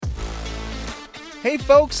Hey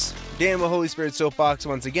folks, Dan with Holy Spirit Soapbox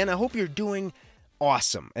once again. I hope you're doing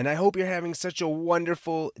awesome, and I hope you're having such a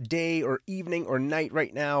wonderful day or evening or night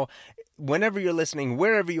right now. Whenever you're listening,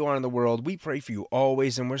 wherever you are in the world, we pray for you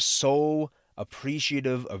always, and we're so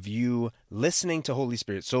appreciative of you listening to Holy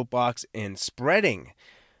Spirit Soapbox and spreading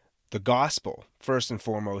the gospel first and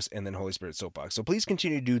foremost, and then Holy Spirit Soapbox. So please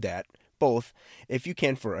continue to do that, both, if you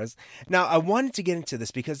can, for us. Now, I wanted to get into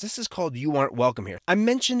this because this is called You Aren't Welcome Here. I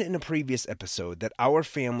mentioned in a previous episode that our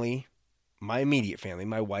family, my immediate family,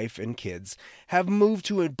 my wife and kids, have moved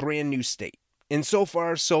to a brand new state. And so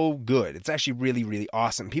far, so good. It's actually really, really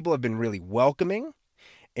awesome. People have been really welcoming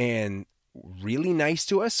and really nice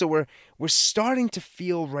to us. So we're starting to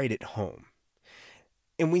feel right at home.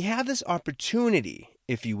 And we have this opportunity,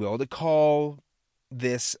 if you will, to call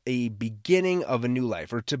this a beginning of a new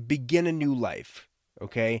life, or to begin a new life,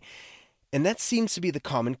 okay? And that seems to be the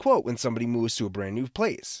common quote when somebody moves to a brand new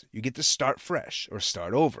place. You get to start fresh or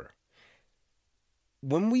start over.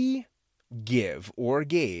 When we give or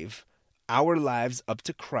gave our lives up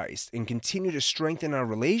to Christ and continue to strengthen our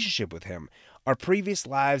relationship with Him, our previous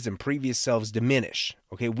lives and previous selves diminish,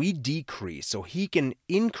 okay? We decrease so He can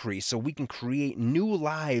increase, so we can create new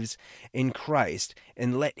lives in Christ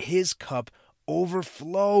and let His cup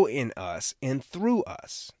overflow in us and through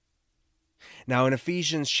us. Now in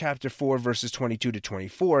Ephesians chapter 4, verses 22 to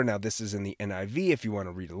 24, now this is in the NIV if you want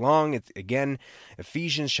to read along. It's, again,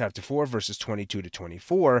 Ephesians chapter 4, verses 22 to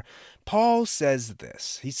 24, Paul says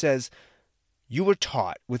this. He says, "You were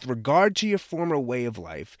taught with regard to your former way of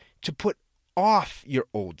life to put off your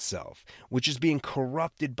old self, which is being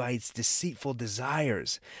corrupted by its deceitful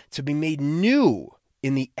desires, to be made new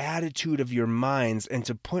in the attitude of your minds, and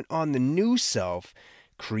to put on the new self,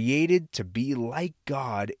 created to be like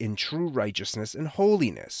God in true righteousness and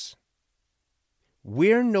holiness."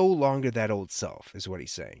 We're no longer that old self, is what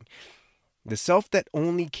he's saying. The self that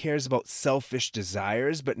only cares about selfish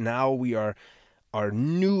desires, but now we are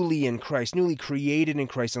newly in Christ, newly created in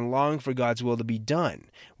Christ, and long for God's will to be done.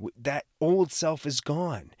 That old self is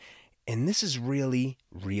gone. And this is really,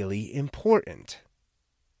 really important.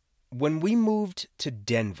 When we moved to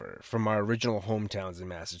Denver from our original hometowns in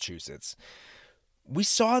Massachusetts, we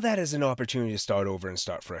saw that as an opportunity to start over and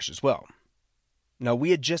start fresh as well. Now,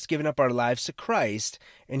 we had just given up our lives to Christ,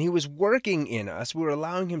 and He was working in us. We were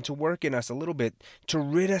allowing Him to work in us a little bit to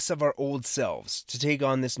rid us of our old selves, to take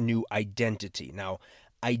on this new identity. Now,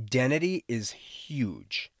 identity is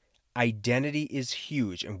huge. Identity is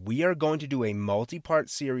huge, and we are going to do a multi-part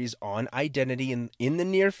series on identity in the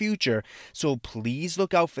near future, so please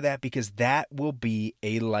look out for that, because that will be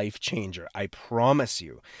a life changer, I promise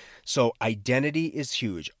you. So identity is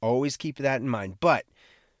huge. Always keep that in mind. But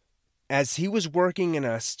as He was working in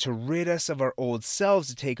us to rid us of our old selves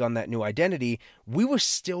to take on that new identity, we were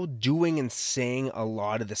still doing and saying a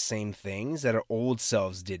lot of the same things that our old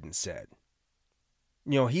selves did and said.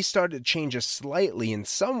 You know, He started to change us slightly in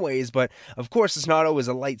some ways, but of course it's not always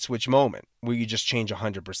a light switch moment where you just change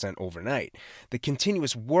 100% overnight. The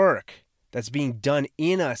continuous work that's being done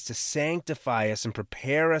in us to sanctify us and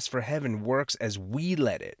prepare us for heaven works as we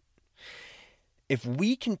let it. If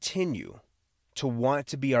we continue to want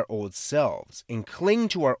to be our old selves and cling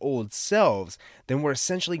to our old selves, then we're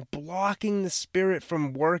essentially blocking the Spirit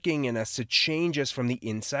from working in us to change us from the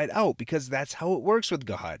inside out, because that's how it works with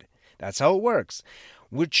God. That's how it works.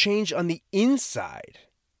 We're changed on the inside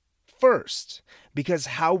first, because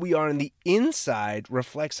how we are on the inside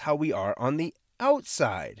reflects how we are on the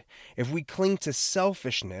outside. If we cling to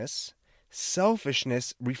selfishness,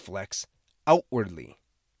 selfishness reflects outwardly.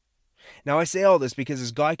 Now, I say all this because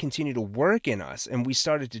as God continued to work in us and we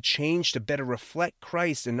started to change to better reflect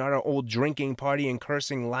Christ and not our old drinking, partying,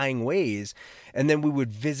 cursing, lying ways, and then we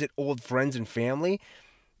would visit old friends and family,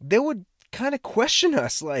 they would kind of question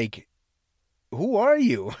us like, who are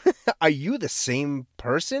you? Are you the same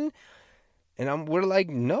person? And we're like,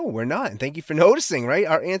 no, we're not. And thank you for noticing, right?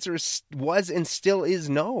 Our answer was and still is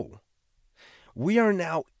no. We are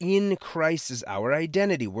now in Christ as our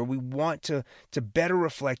identity, where we want to better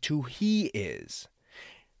reflect who He is.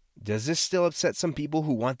 Does this still upset some people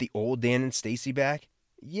who want the old Dan and Stacy back?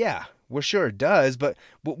 Yeah, we're sure it does, but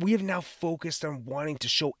we have now focused on wanting to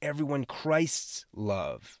show everyone Christ's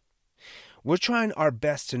love. We're trying our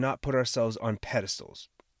best to not put ourselves on pedestals,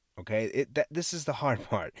 okay? This is the hard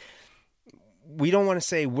part. We don't want to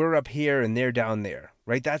say we're up here and they're down there,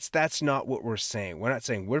 right? That's not what we're saying. We're not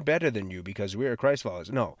saying we're better than you because we're Christ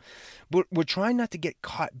followers. No, we're trying not to get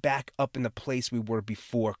caught back up in the place we were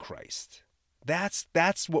before Christ. That's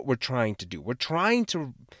what we're trying to do. We're trying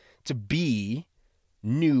to be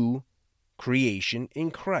new creation in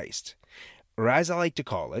Christ, or as I like to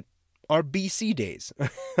call it, our BC days.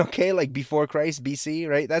 Okay, like before Christ, BC,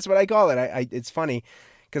 right? That's what I call it. It's funny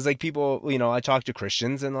because like people, I talk to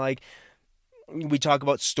Christians and like we talk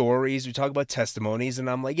about stories, we talk about testimonies, and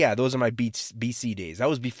I'm like, yeah, those are my BC days. That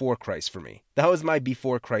was before Christ for me. That was my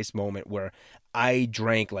before Christ moment where I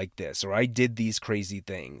drank like this or I did these crazy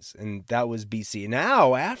things, and that was BC.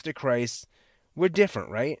 Now, after Christ, we're different,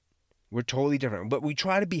 right? We're totally different, but we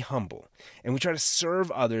try to be humble and we try to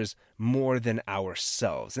serve others more than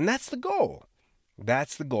ourselves, and that's the goal.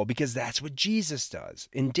 That's the goal because that's what Jesus does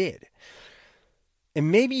and did. And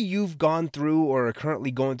maybe you've gone through or are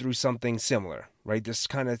currently going through something similar, right? This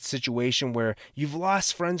kind of situation where you've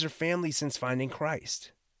lost friends or family since finding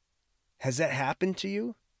Christ. Has that happened to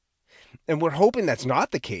you? And we're hoping that's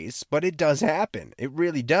not the case, but it does happen. It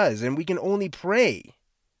really does. And we can only pray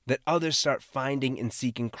that others start finding and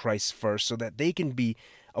seeking Christ first so that they can be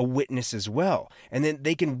a witness as well. And then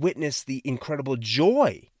they can witness the incredible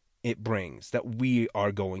joy it brings that we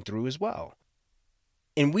are going through as well.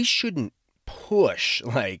 And we shouldn't push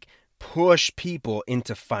people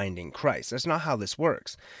into finding Christ. That's not how this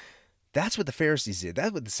works. That's what the Pharisees did.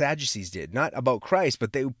 That's what the Sadducees did. Not about Christ,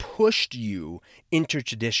 but they pushed you into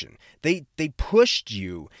tradition. They pushed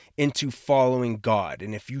you into following God.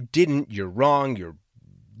 And if you didn't, you're wrong.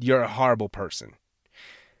 You're a horrible person.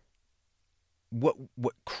 What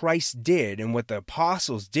Christ did and what the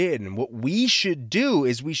apostles did and what we should do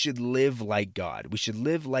is we should live like God. We should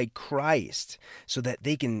live like Christ so that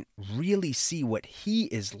they can really see what he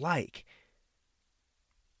is like.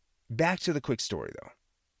 Back to the quick story though,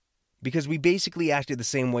 because we basically acted the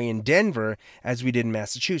same way in Denver as we did in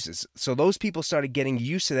Massachusetts. So those people started getting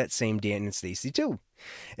used to that same Dan and Stacy too.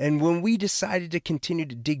 And when we decided to continue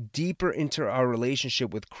to dig deeper into our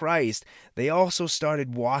relationship with Christ, they also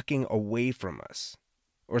started walking away from us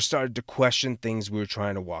or started to question things we were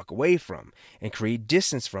trying to walk away from and create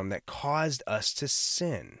distance from that caused us to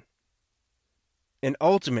sin. And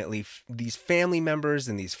ultimately, these family members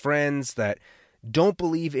and these friends that don't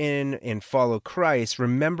believe in and follow Christ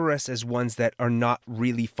remember us as ones that are not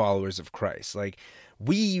really followers of Christ. Like,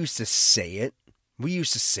 we used to say it. We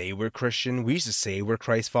used to say we're Christian. We used to say we're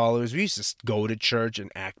Christ followers. We used to go to church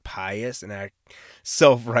and act pious and act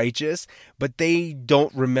self-righteous, but they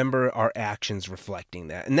don't remember our actions reflecting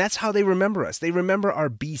that. And that's how they remember us. They remember our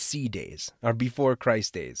BC days, our before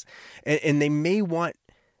Christ days. And they may want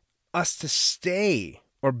us to stay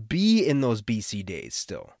or be in those BC days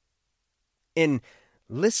still. And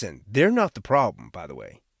listen, they're not the problem, by the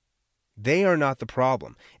way. They are not the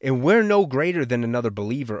problem. And we're no greater than another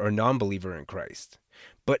believer or non-believer in Christ.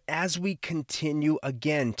 But as we continue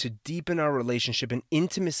again to deepen our relationship and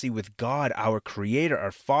intimacy with God, our Creator,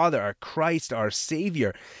 our Father, our Christ, our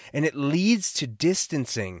Savior, and it leads to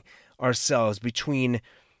distancing ourselves between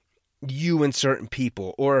you and certain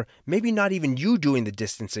people, or maybe not even you doing the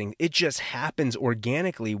distancing. It just happens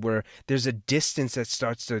organically where there's a distance that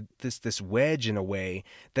starts to, this wedge in a way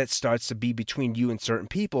that starts to be between you and certain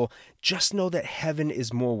people. Just know that heaven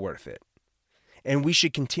is more worth it. And we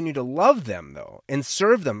should continue to love them though and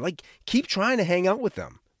serve them. Like, keep trying to hang out with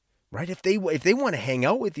them, right? If they want to hang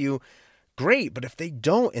out with you, great. But if they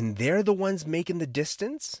don't and they're the ones making the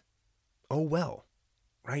distance, oh well.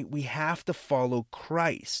 Right? We have to follow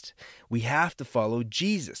Christ. We have to follow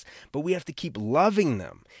Jesus. But we have to keep loving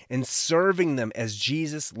them and serving them as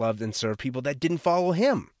Jesus loved and served people that didn't follow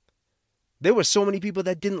him. There were so many people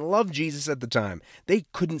that didn't love Jesus at the time. They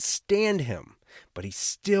couldn't stand him, but he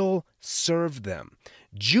still served them.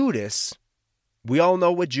 Judas, we all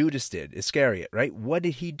know what Judas did, Iscariot, right? What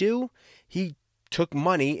did he do? He took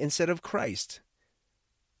money instead of Christ.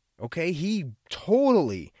 Okay? He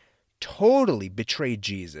totally betrayed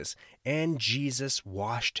Jesus, and Jesus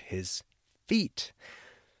washed his feet.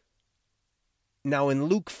 Now in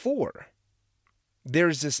Luke 4,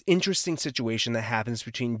 there's this interesting situation that happens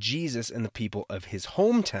between Jesus and the people of his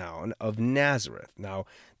hometown of Nazareth. Now,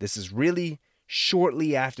 this is really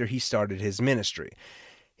shortly after he started his ministry.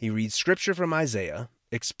 He reads scripture from Isaiah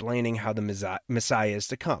explaining how the Messiah is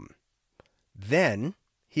to come. Then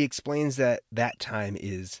he explains that that time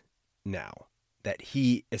is now, that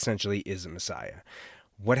he essentially is a Messiah.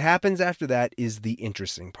 What happens after that is the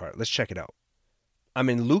interesting part. Let's check it out. I'm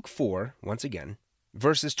in Luke 4, once again,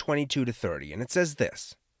 verses 22 to 30, and it says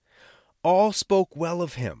this: All spoke well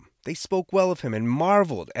of him. They spoke well of him and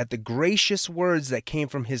marveled at the gracious words that came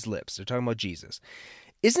from his lips. They're talking about Jesus.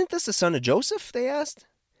 Isn't this the son of Joseph? They asked.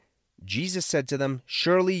 Jesus said to them,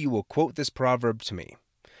 Surely you will quote this proverb to me.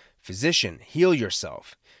 Physician, heal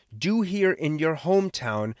yourself. Do here in your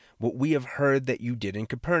hometown what we have heard that you did in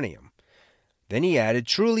Capernaum. Then he added,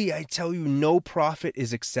 "Truly, I tell you, no prophet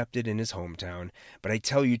is accepted in his hometown. But I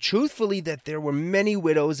tell you truthfully that there were many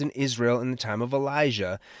widows in Israel in the time of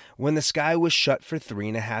Elijah, when the sky was shut for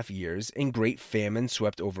 3.5 years, and great famine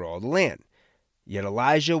swept over all the land. Yet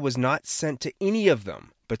Elijah was not sent to any of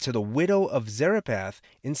them, but to the widow of Zarephath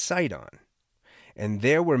in Sidon. And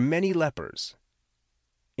there were many lepers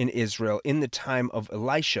in Israel in the time of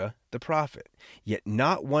Elisha the prophet. Yet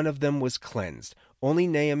not one of them was cleansed, only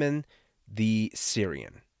Naaman the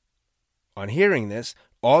Syrian." On hearing this,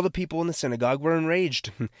 all the people in the synagogue were enraged.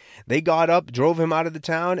 They got up, drove him out of the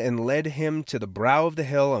town, and led him to the brow of the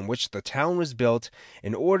hill on which the town was built,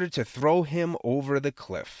 in order to throw him over the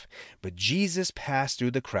cliff. But Jesus passed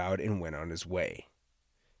through the crowd and went on his way.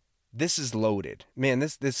 This is loaded. Man,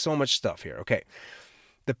 there's so much stuff here. Okay.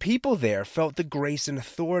 The people there felt the grace and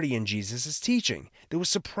authority in Jesus' teaching. They were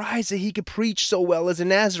surprised that he could preach so well as a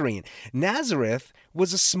Nazarene. Nazareth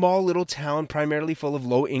was a small little town primarily full of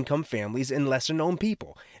low-income families and lesser-known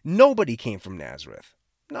people. Nobody came from Nazareth.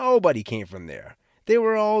 Nobody came from there. They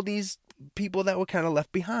were all these people that were kind of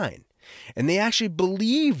left behind. And they actually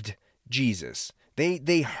believed Jesus.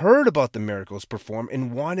 They heard about the miracles performed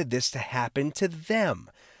and wanted this to happen to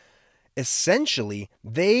them. Essentially,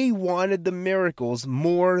 they wanted the miracles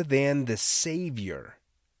more than the Savior.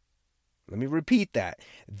 Let me repeat that.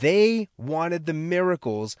 They wanted the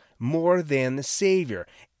miracles more than the Savior.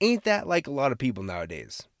 Ain't that like a lot of people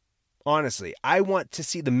nowadays? Honestly, I want to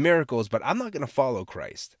see the miracles, but I'm not going to follow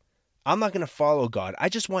Christ. I'm not going to follow God. I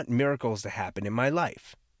just want miracles to happen in my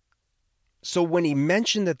life. So when he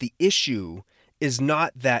mentioned that the issue is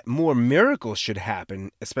not that more miracles should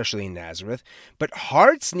happen, especially in Nazareth, but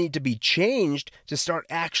hearts need to be changed to start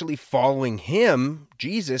actually following him,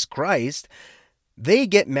 Jesus Christ, they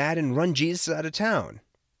get mad and run Jesus out of town.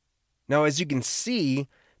 Now, as you can see,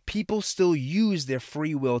 people still use their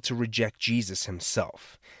free will to reject Jesus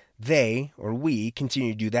himself. They, or we,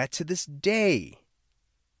 continue to do that to this day.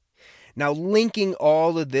 Now, linking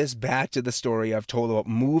all of this back to the story I've told about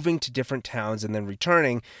moving to different towns and then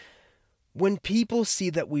returning, when people see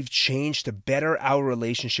that we've changed to better our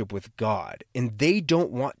relationship with God and they don't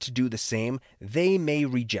want to do the same, they may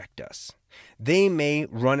reject us. They may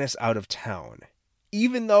run us out of town.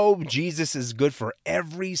 Even though Jesus is good for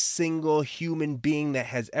every single human being that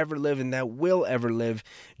has ever lived and that will ever live,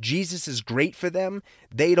 Jesus is great for them,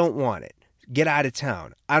 they don't want it. Get out of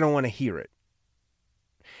town. I don't want to hear it.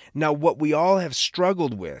 Now, what we all have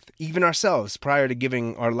struggled with, even ourselves prior to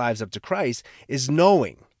giving our lives up to Christ, is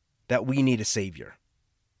knowing that we need a Savior.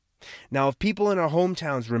 Now, if people in our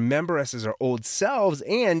hometowns remember us as our old selves,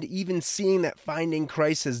 and even seeing that finding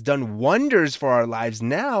Christ has done wonders for our lives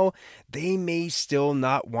now, they may still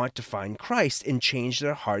not want to find Christ and change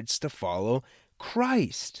their hearts to follow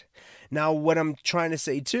Christ. Now, what I'm trying to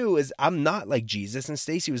say too is I'm not like Jesus, and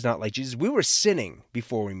Stacy was not like Jesus. We were sinning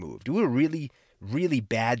before we moved. We were really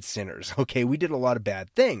bad sinners, okay? We did a lot of bad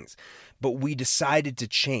things, but we decided to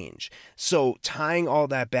change. So tying all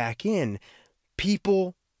that back in,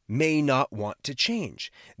 people may not want to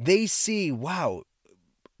change. They see, wow,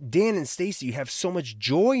 Dan and Stacy, you have so much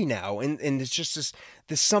joy now, and it's just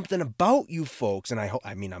there's something about you folks, and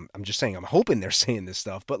I'm just saying, I'm hoping they're saying this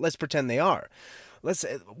stuff, but let's pretend they are. Let's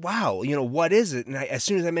say, wow, what is it? And as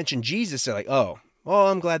soon as I mention Jesus, they're like, oh,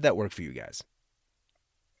 I'm glad that worked for you guys.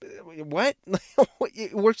 What?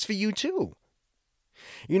 It works for you too.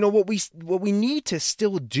 What we need to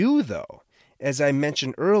still do, though, as I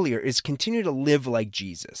mentioned earlier, is continue to live like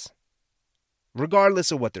Jesus,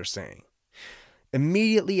 regardless of what they're saying.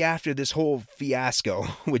 Immediately after this whole fiasco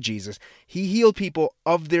with Jesus, he healed people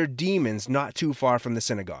of their demons not too far from the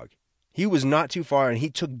synagogue. He was not too far, and he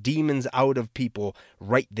took demons out of people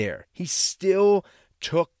right there. He still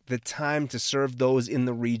took the time to serve those in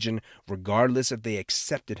the region, regardless if they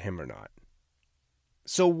accepted him or not.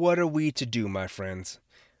 So what are we to do, my friends?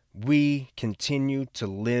 We continue to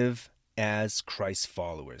live as Christ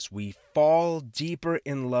followers. We fall deeper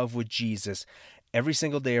in love with Jesus every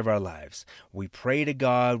single day of our lives. We pray to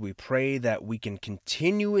God. We pray that we can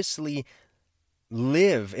continuously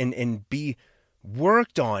live and be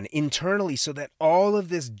worked on internally so that all of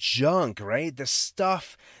this junk, right, the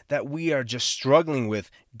stuff that we are just struggling with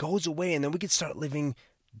goes away, and then we can start living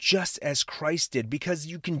just as Christ did, because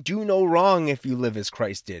you can do no wrong if you live as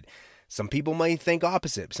Christ did. Some people might think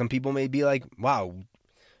opposite. Some people may be like, wow,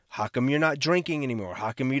 how come you're not drinking anymore?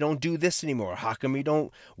 How come you don't do this anymore? How come you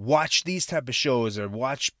don't watch these type of shows or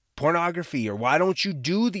watch pornography? Or why don't you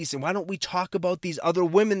do these? And why don't we talk about these other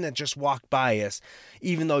women that just walk by us,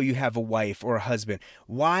 even though you have a wife or a husband?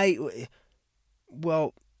 Why?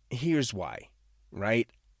 Well, here's why, right?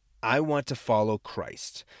 I want to follow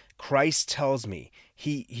Christ. Christ tells me,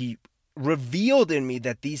 he revealed in me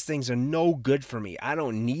that these things are no good for me. I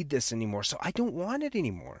don't need this anymore, so I don't want it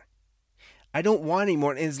anymore. I don't want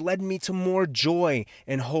anymore. It has led me to more joy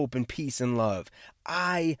and hope and peace and love.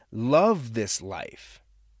 I love this life.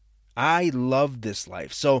 I love this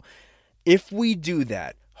life. So if we do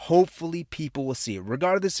that, hopefully people will see it.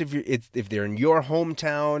 Regardless if they're in your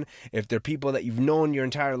hometown, if they're people that you've known your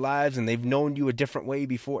entire lives and they've known you a different way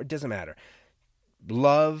before, it doesn't matter.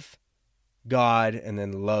 Love God and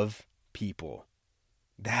then love people.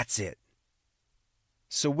 That's it.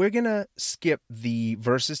 So we're going to skip the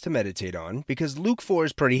verses to meditate on because Luke 4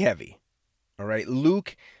 is pretty heavy. All right.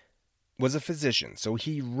 Luke was a physician, so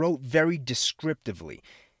he wrote very descriptively.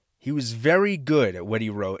 He was very good at what he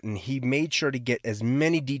wrote, and he made sure to get as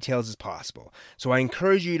many details as possible. So I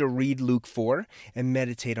encourage you to read Luke 4 and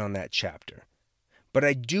meditate on that chapter. But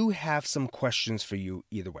I do have some questions for you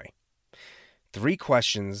either way. 3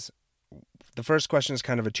 questions. The first question is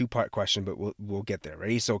kind of a 2-part question, but we'll get there.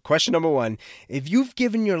 Ready? So question number 1, if you've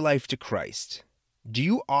given your life to Christ, do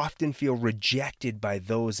you often feel rejected by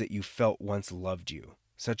those that you felt once loved you,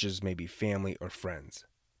 such as maybe family or friends?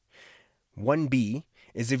 1B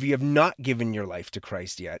is if you have not given your life to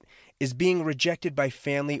Christ yet, is being rejected by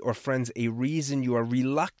family or friends a reason you are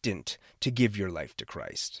reluctant to give your life to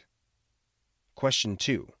Christ? Question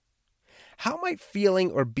 2. How might feeling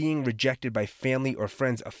or being rejected by family or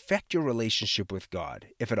friends affect your relationship with God,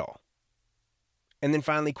 if at all? And then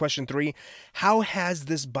finally, question 3, how has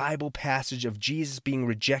this Bible passage of Jesus being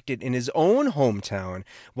rejected in his own hometown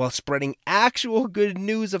while spreading actual good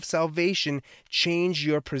news of salvation changed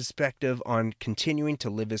your perspective on continuing to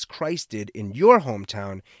live as Christ did in your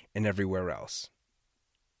hometown and everywhere else?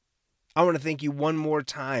 I want to thank you one more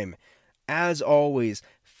time. As always,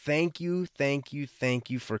 thank you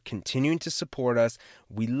for continuing to support us.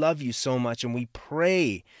 We love you so much, and we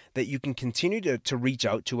pray that you can continue to reach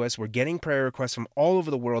out to us. We're getting prayer requests from all over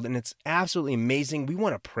the world, and it's absolutely amazing. We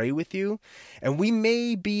want to pray with you, and we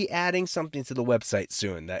may be adding something to the website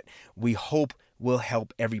soon that we hope will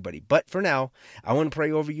help everybody. But for now, I want to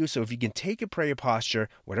pray over you, so if you can take a prayer posture,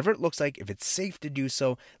 whatever it looks like, if it's safe to do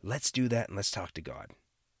so, let's do that, and let's talk to God.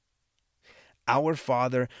 Our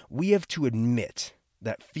Father, we have to admit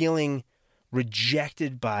that feeling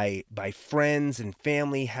rejected by friends and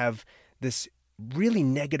family have this really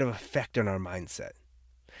negative effect on our mindset.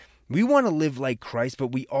 We want to live like Christ,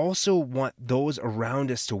 but we also want those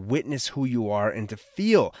around us to witness who you are and to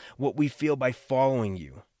feel what we feel by following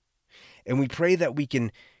you. And we pray that we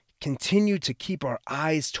can continue to keep our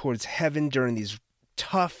eyes towards heaven during these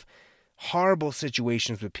tough, horrible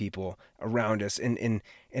situations with people around us and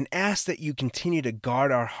ask that you continue to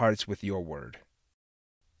guard our hearts with your word.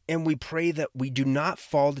 And we pray that we do not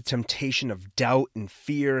fall to temptation of doubt and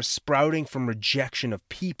fear sprouting from rejection of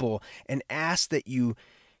people, and ask that you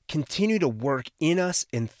continue to work in us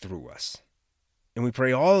and through us. And we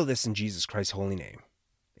pray all of this in Jesus Christ's holy name.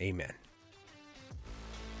 Amen.